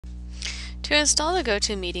To install the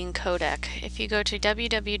GoToMeeting Codec, if you go to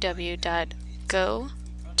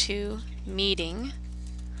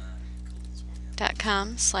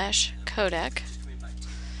www.gotomeeting.com/codec,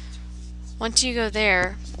 once you go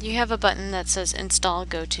there, you have a button that says Install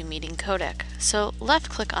GoToMeeting Codec. So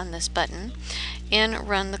left-click on this button and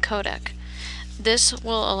run the codec. This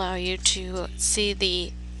will allow you to see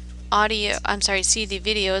the see the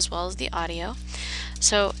video as well as the audio.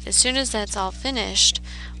 So as soon as that's all finished,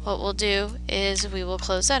 what we'll do is we will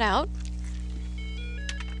close that out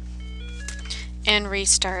and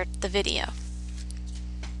restart the video.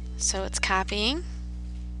 So it's copying.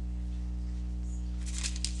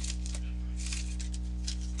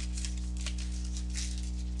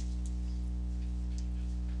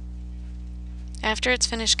 After it's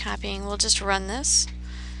finished copying, we'll just run this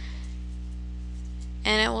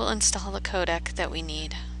and it will install the codec that we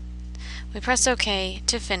need. We press OK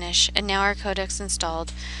to finish, and now our codec's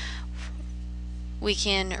installed. We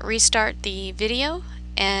can restart the video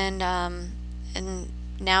and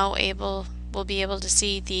now we'll be able to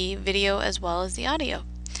see the video as well as the audio.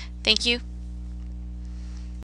 Thank you.